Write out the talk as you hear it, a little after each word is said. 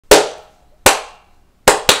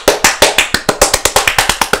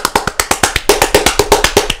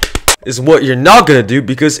is what you're not gonna do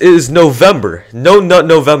because it is November. No Nut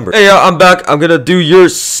November. Hey, I'm back. I'm gonna do your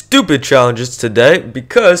stupid challenges today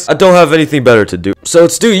because I don't have anything better to do. So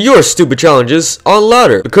let's do your stupid challenges on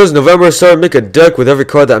ladder. Because November started, make a deck with every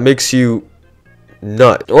card that makes you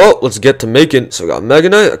nut. Well, let's get to making. So we got Mega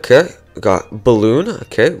Knight, okay. We got Balloon,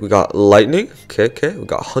 okay. We got Lightning, okay. We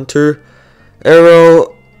got Hunter,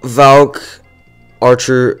 Arrow, Valk,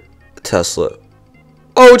 Archer, Tesla.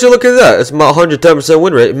 Oh, would you look at that? It's my 110%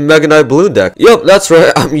 win rate Mega Knight Balloon deck. Yep, that's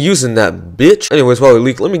right. I'm using that, bitch. Anyways, while we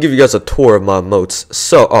leak, let me give you guys a tour of my emotes.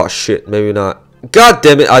 So, oh shit, maybe not. God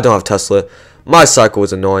damn it, I don't have Tesla. My cycle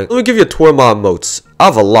is annoying. Let me give you a tour of my emotes. I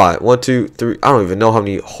have a lot. 1, 2, 3. I don't even know how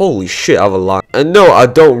many. Holy shit, I have a lot. And no, I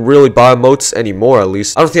don't really buy emotes anymore, at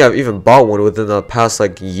least. I don't think I've even bought one within the past,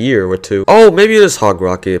 like, year or two. Oh, maybe it is Hog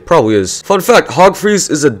Rocket. It probably is. Fun fact, Hog Freeze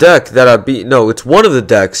is a deck that I beat. No, it's one of the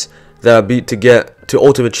decks that I beat to get to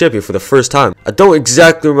Ultimate Champion for the first time. I don't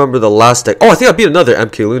exactly remember the last deck. Oh, I think I beat another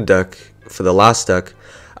MK Loon deck for the last deck.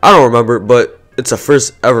 I don't remember, but it's the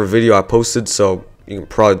first ever video I posted, so you can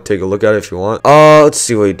probably take a look at it if you want. Let's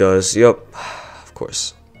see what he does. Yep, of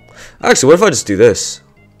course. Actually, what if I just do this?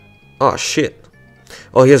 Oh, shit.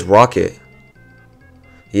 Oh, he has Rocket.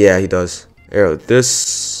 Yeah, he does. Arrow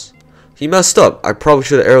this. He messed up. I probably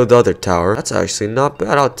should have arrowed the other tower. That's actually not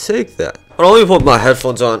bad. I'll take that. Hold on, let me put my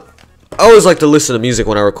headphones on. I always like to listen to music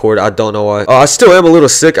when I record. I don't know why. I still am a little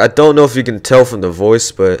sick. I don't know if you can tell from the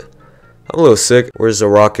voice, but I'm a little sick. Where's the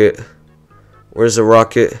rocket? Where's the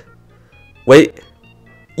rocket? Wait.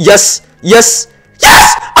 Yes! Yes!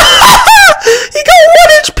 Yes! He got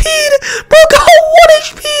 1 HP! Bro got 1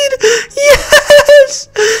 HP! Yes!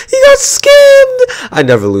 He got scammed! I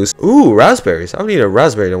never lose. Ooh, raspberries. I haven't eaten a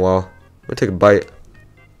raspberry in a while. I'm gonna take a bite.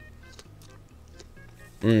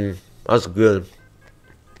 That's good.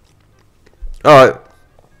 Alright.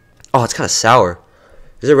 Oh, it's kind of sour.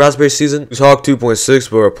 Is it raspberry season? Use Hog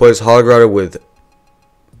 2.6, but replace Hog Rider with...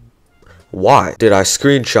 Why did I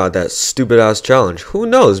screenshot that stupid ass challenge? Who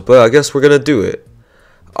knows, but I guess we're gonna do it.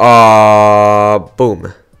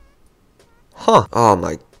 Boom. Huh. Oh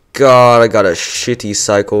my god, I got a shitty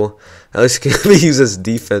cycle. At least he can use his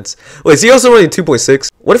defense. Wait, is he also running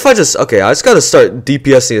 2.6? What if I just... Okay, I just gotta start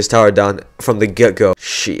DPSing his tower down from the get-go.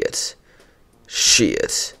 Shit.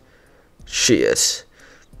 Shit. Shit.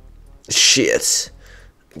 Shit.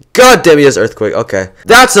 God damn, he has Earthquake. Okay.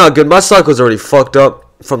 That's not good. My cycle's already fucked up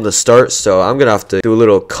from the start, so I'm gonna have to do a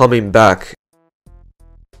little coming back.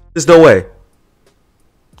 There's no way.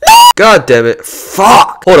 God damn it.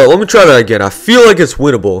 Fuck. Hold on, let me try that again. I feel like it's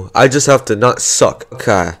winnable. I just have to not suck.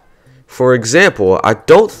 Okay. For example, I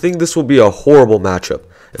don't think this will be a horrible matchup.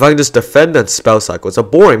 If I can just defend and spell cycle. It's a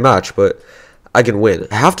boring match, but I can win.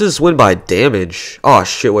 I have to just win by damage. Oh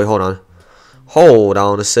shit, wait, hold on. Hold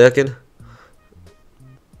on a second.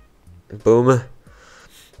 Boom.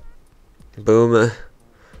 Boom.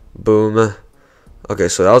 Boom. Okay,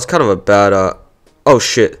 so that was kind of a bad, oh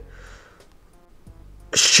shit.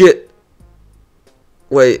 Shit.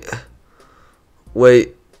 Wait.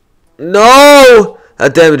 Wait. No!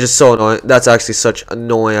 That damage is so annoying. That's actually such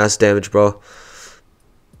annoying ass damage, bro.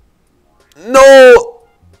 No!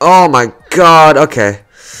 Oh my god, okay.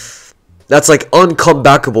 That's like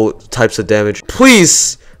uncomebackable types of damage.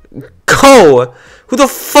 Please go! Who the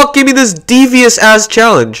fuck gave me this devious ass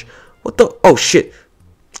challenge? What the? Oh shit.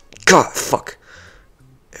 God, fuck.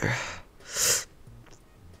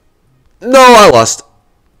 No, I lost.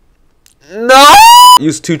 No!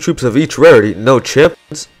 Use 2 troops of each rarity. No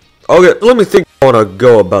champions. Okay, let me think how I want to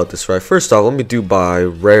go about this, right? First off, let me do by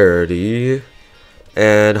rarity.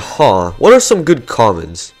 And, what are some good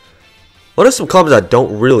commons? What are some commons I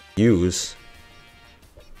don't really use?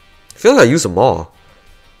 I feel like I use them all.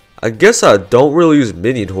 I guess I don't really use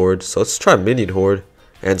Minion Horde, so let's try Minion Horde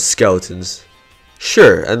and Skeletons.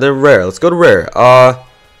 Sure, and then rare. Let's go to rare. I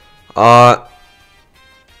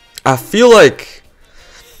feel like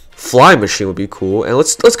Flying Machine would be cool, and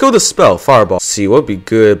let's go to spell Fireball. Let's see what would be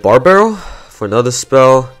good. Bar Barrel for another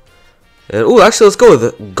spell, and ooh, actually let's go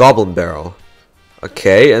with Goblin Barrel.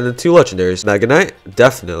 Okay, and then 2 legendaries. Mega Knight,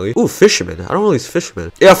 definitely. Ooh, Fisherman. I don't really use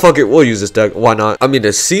Fisherman. Yeah, fuck it. We'll use this deck. Why not? I mean,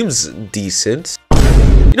 it seems decent.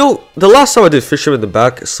 You know, the last time I did Fisherman in the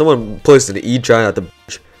back, someone placed an E-Giant at the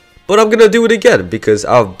bench. But I'm gonna do it again because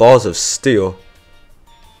I have Balls of Steel.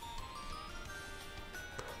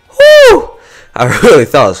 Woo! I really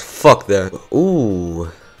thought I was fucked there.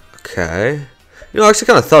 Ooh. Okay. You know, I actually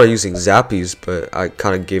kind of thought of using Zappies, but I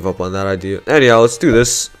kind of gave up on that idea. Anyhow, let's do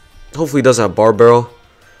this. Hopefully he doesn't have Bar Barrel.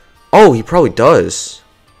 Oh, he probably does.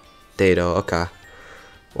 Dado, okay.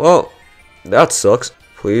 Well, that sucks.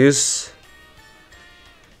 Please.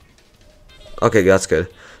 Okay, that's good.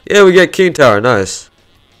 Yeah, we get King Tower. Nice.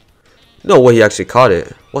 No way he actually caught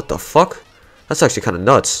it. What the fuck? That's actually kind of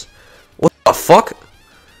nuts. What the fuck?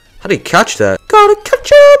 How did he catch that? Gotta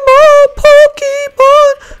catch 'em all,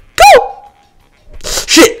 Pokemon. Go!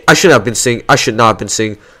 Shit! I should not have been singing. I should not have been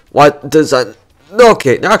singing. Why does that?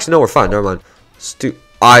 Okay. Actually, no, we're fine. Never mind.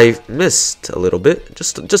 I missed a little bit.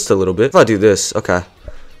 Just a little bit. If I do this, okay.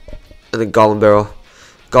 And then Golem Barrel.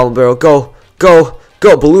 Golem Barrel, go. Go.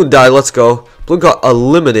 Go. Balloon died. Let's go. Balloon got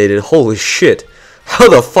eliminated. Holy shit. How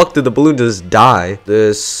the fuck did the balloon just die?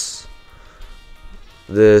 This.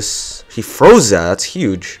 He froze that. That's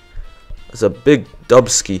huge. That's a big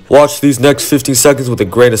dubski. Watch these next 15 seconds with a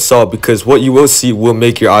grain of salt because what you will see will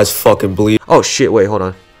make your eyes fucking bleed. Oh shit, wait, hold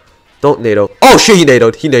on. Don't NATO. Oh shit, he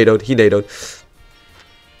NATO'd. He NATO'd. He NATO'd.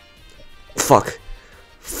 Fuck.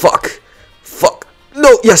 Fuck. Fuck.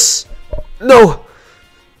 No, yes. No.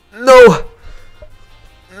 No.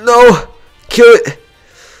 No. Kill it.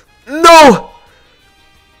 No.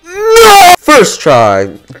 No. First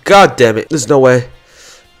try. God damn it. There's no way.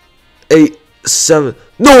 8, 7.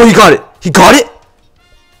 No, he got it. He got it?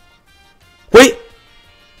 Wait.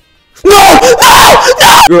 No! No!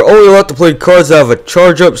 No! You're only allowed to play cards that have a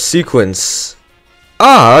charge up sequence.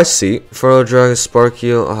 Ah, I see. Furrow Dragon,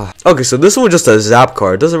 Sparkio. Ah. Okay, so this one was just a zap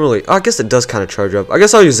card. Doesn't really. I guess it does kind of charge up. I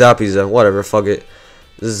guess I'll use Zappies then. Whatever, fuck it.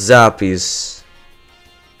 Zappies.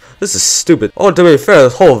 This is stupid. Oh, to be fair,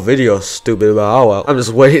 this whole video is stupid, but oh well. I'm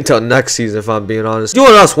just waiting until next season if I'm being honest. You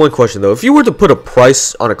want to ask one question though. If you were to put a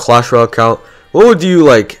price on a Clash Royale account, what would you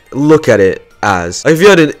like look at it as? Like, if you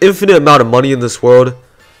had an infinite amount of money in this world,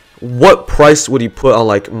 what price would you put on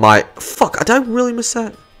like my... Fuck, did I really miss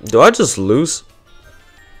that? Do I just lose?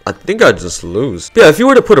 I think I just lose. Yeah, if you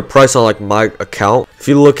were to put a price on like my account, if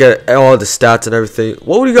you look at all the stats and everything,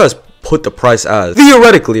 what would you guys put the price as?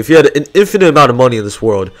 Theoretically, if you had an infinite amount of money in this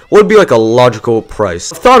world, what would be like a logical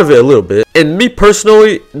price? I've thought of it a little bit, and me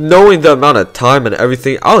personally, knowing the amount of time and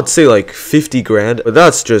everything, I would say like 50 grand, but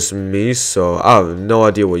that's just me, so I have no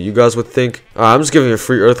idea what you guys would think. I'm just giving you a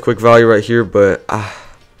free earthquake value right here, but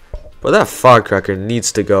that firecracker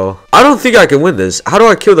needs to go. I don't think I can win this. How do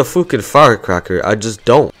I kill the fucking firecracker? I just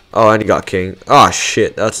don't. Oh, and he got king. Ah,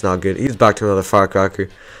 shit, that's not good. He's back to another firecracker.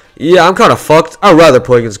 Yeah, I'm kind of fucked. I'd rather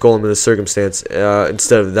play against Golem in this circumstance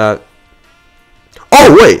instead of that.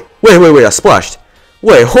 Oh, wait. I splashed.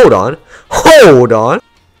 Wait, hold on. Hold on.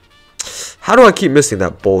 How do I keep missing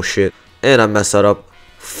that bullshit? And I messed that up.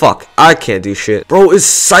 Fuck, I can't do shit. Bro is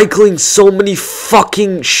cycling so many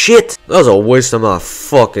fucking shit. That was a waste of my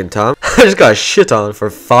fucking time. I just got shit on for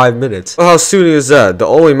 5 minutes. Well, how soon is that? The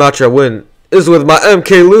only match I win is with my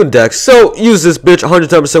MK Loon deck. So use this bitch,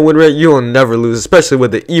 110% win rate. You will never lose, especially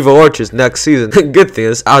with the Evo Archers next season. Good thing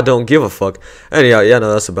is, I don't give a fuck. Anyhow, yeah,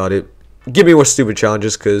 no, that's about it. Give me more stupid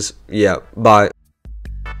challenges, cause, yeah, bye.